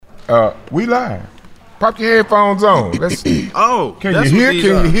We live. Pop your headphones on. Let's. Oh, Can you hear?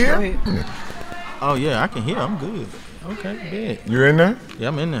 Can you hear? Oh yeah, I can hear. I'm good. Okay, good. You in there? Yeah,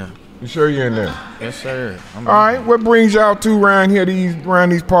 I'm in there. You sure you're in there? Yes, sir. All right. What brings y'all two around here? Around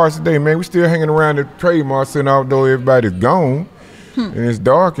these parts today, man. We still hanging around the trademark, sitting although everybody's gone. And it's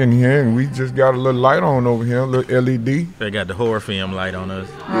dark in here, and we just got a little light on over here, a little LED. They got the horror film light on us.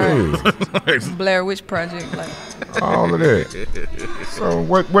 Yeah. Blair Witch Project, like all of that. So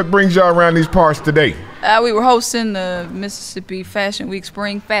what brings y'all around these parts today? we were hosting the Mississippi Fashion Week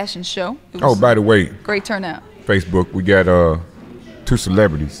Spring Fashion Show. Oh, by the way, great turnout. Facebook, we got 2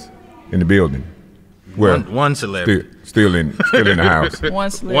 celebrities in the building. Well, one celebrity still in the house.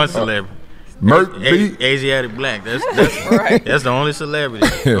 One celebrity. One celebrity. Merk B. Asiatic black. That's right. That's the only celebrity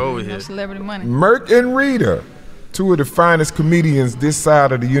over here. No celebrity money. Merk and Rita, 2 of the finest comedians this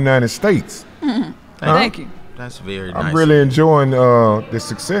side of the United States. Mm-hmm. Thank you. That's very nice. I'm really enjoying the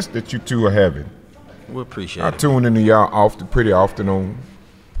success that you 2 are having. We appreciate I tune into y'all pretty often on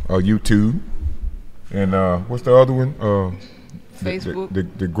YouTube. And what's the other one? Facebook.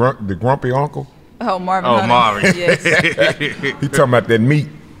 The Grumpy Uncle. Oh, Marvin. Oh, Marvin. Yes. He talking about that meat.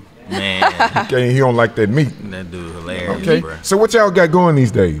 Man, he don't like that meat. That dude hilarious. Okay, bro. so what y'all got going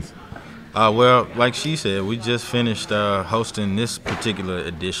these days? Well, like she said, we just finished hosting this particular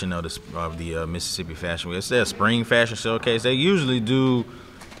edition of the Mississippi Fashion Week. It's their spring fashion showcase. They usually do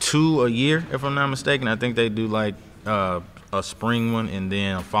 2 a year, if I'm not mistaken. I think they do like a spring one and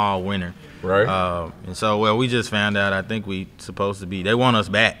then a fall winter. Right. And so, well, we just found out. I think we supposed to be. They want us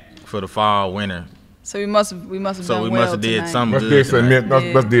back for the fall winter. So we must have So we done must have did tonight. something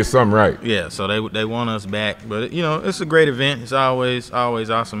Must did something right. Yeah, so they want us back, but it's a great event. It's always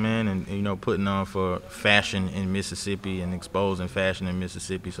awesome, man, and putting on for fashion in Mississippi and exposing fashion in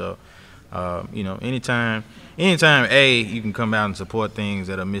Mississippi. So, anytime A, you can come out and support things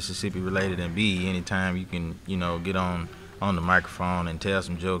that are Mississippi related, and B, anytime you can get on the microphone and tell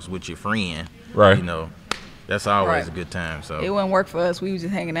some jokes with your friend, right? That's always a good time. So it wouldn't work for us. We was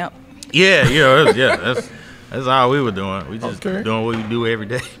just hanging out. Yeah. That's all we were doing. We just doing what we do every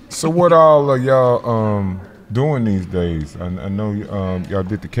day. So what all are y'all doing these days? I know y'all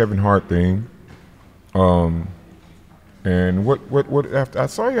did the Kevin Hart thing. And what after I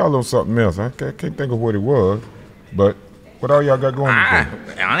saw y'all on something else. I can't think of what it was, but what all y'all got going on?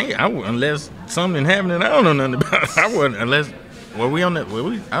 Unless something happening, I don't know nothing about it. I wasn't unless. Were we on that?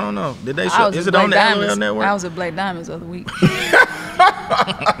 I don't know. Did they show? Is it on the LOL Network? I was at Black Diamonds the other week.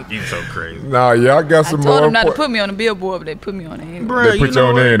 You so crazy. Nah, y'all got some more. I told them not to put me on the billboard, but they put me on it anyway. Bruh, they put you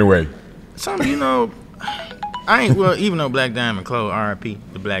on there anyway. Something, I ain't, even though Black Diamond closed, R.I.P.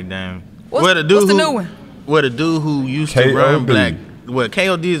 the Black Diamond. What's the new one? Well, the dude who used to run Black,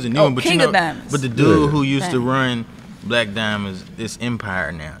 KOD is the new one, but King of Diamonds. But the dude who used to run Black Diamonds, it's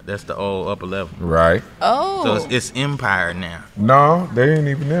Empire now. That's the old upper level. Right. Oh. So it's Empire now. No, they ain't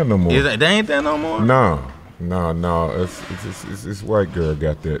even there no more. They ain't there no more? No. It's white girl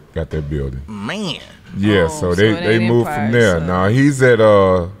got that building. Man. Yeah, so they moved Empire, from there. So. Now he's at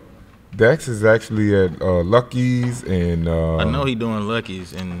Dex is actually at Lucky's and I know he doing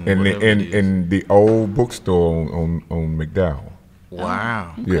Lucky's and in the old bookstore on McDowell.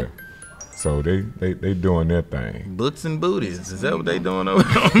 Wow. Yeah. So they doing their thing. Books and booties. Is that what they doing over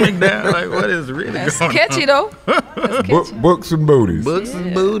on McDowell? Like, what is really That's going catchy, on? though. That's catchy. Books and booties. Books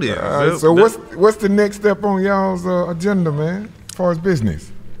and booties. So what's the next step on y'all's agenda, man, as far as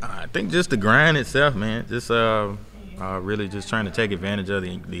business? I think just the grind itself, man. Just really just trying to take advantage of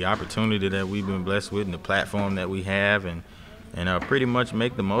the opportunity that we've been blessed with and the platform that we have, and pretty much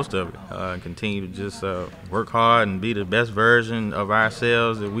make the most of it. Continue to just work hard and be the best version of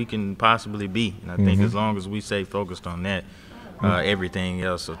ourselves that we can possibly be. And I think as long as we stay focused on that, everything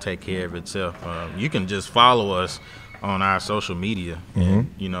else will take care of itself. You can just follow us on our social media, and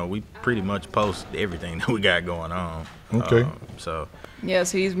we pretty much post everything that we got going on. Okay.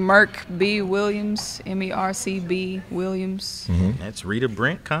 Yes, he's Merk B. Williams, MERCB Williams. That's Rita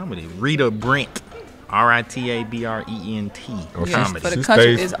Brent Comedy. Rita Brent. RITABRENT. Yes, for the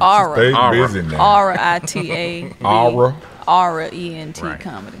country is Aura. Busy now. RITA. Aura. Aura ENT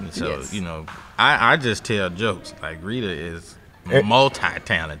Comedy. And so yes. I just tell jokes. Like Rita is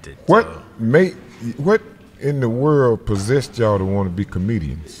multi-talented. What in the world possessed y'all to want to be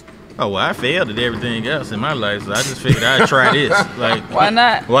comedians? Oh, well, I failed at everything else in my life, so I just figured I'd try this. Like, why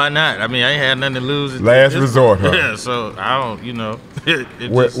not? Why not? I mean, I ain't had nothing to lose. Last resort, huh? Yeah, so I don't,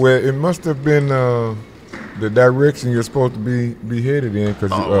 Well, it must have been the direction you're supposed to be headed in,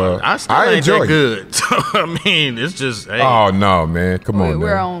 because I still I ain't enjoy that it. good. So, I mean, it's just, hey. Oh no, man, come on, We're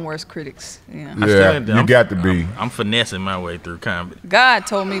our now. own worst critics. Yeah. Yeah, you got to be. I'm finessing my way through comedy. God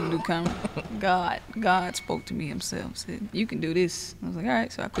told me to do comedy. God spoke to me himself. Said, "You can do this." I was like, "All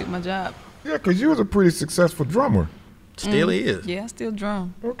right." So I quit my job. Yeah, because you was a pretty successful drummer. Still is. Yeah, I still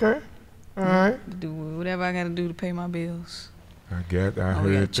drum. Okay, all right. Do whatever I got to do to pay my bills. I We got a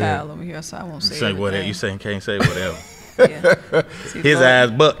heard that. child over here, so I won't say Say whatever. everything. You saying can't say whatever. Yeah. See, His Lord-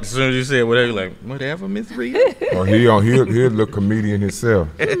 eyes bucked as soon as you said whatever. You're like, whatever, Miss Rita. Oh, he'll look comedian himself.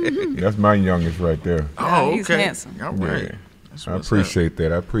 That's my youngest right there. Oh, he's okay. handsome. All right. Yeah. That's I what's appreciate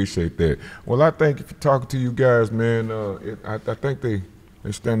that. I appreciate that. Well, I thank you for talking to you guys, man. I think they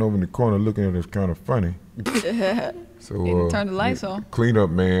stand over in the corner looking at us kind of funny. So Need to turn the lights on. Cleanup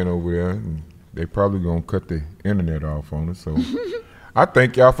man over there, and they probably gonna cut the internet off on us. So I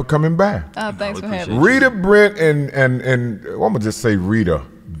thank y'all for coming by. Thanks we for having appreciate me. Rita Brent and well, I'm gonna just say Rita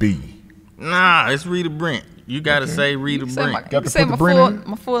B. Nah, it's Rita Brent. You gotta say Rita Say my, Brent. Got to say put the my Brent full, in?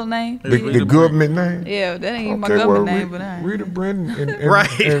 my full name. The Rita government name. Yeah, that ain't my Okay, government well, name, but I Rita Brent and Right.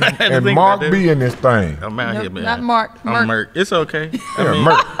 I and, had to and think Mark about that. B in this thing. I'm out No, here, man. not Mark. I'm Merk. Merk. It's okay.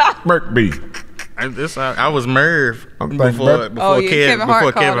 Yeah, Merk B. I was Merv I'm thinking before about- Oh, yeah, Kevin Hart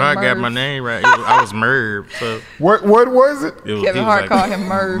before called Kevin him Hart got Merv. my name right. I was Merv. So What was it? it was, Kevin he was Hart like, called him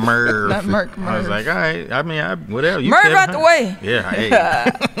Merv. Merv. Not Merk, I was Merv. like, all right. I mean, whatever. You Merv Kevin out the Hart. way. Yeah, hey.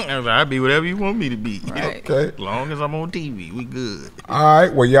 I was like, I'll be whatever you want me to be. Right. Okay. As long as I'm on TV, we good. All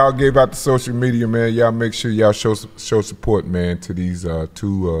right. Well, y'all gave out the social media, man. Y'all make sure y'all show support, man, to these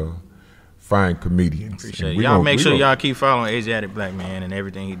two fine comedians. Appreciate And it. we Y'all gonna- make we sure gonna- y'all keep following Asiatic Black Man and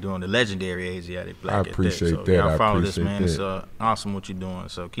everything he's doing. The legendary Asiatic Black. I at that. appreciate So that. Y'all I follow this, appreciate man. It's that. awesome what you're doing.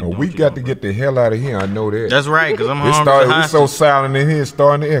 So keep Oh, doing we what got you're to doing, get the hell out of here. I know that. That's right, because I'm It hungry. was so silent in here, it's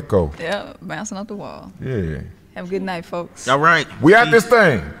starting to echo. Yeah, bouncing off the wall. Yeah. Have a good night, folks. All right. We out this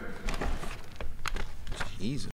thing. Jesus.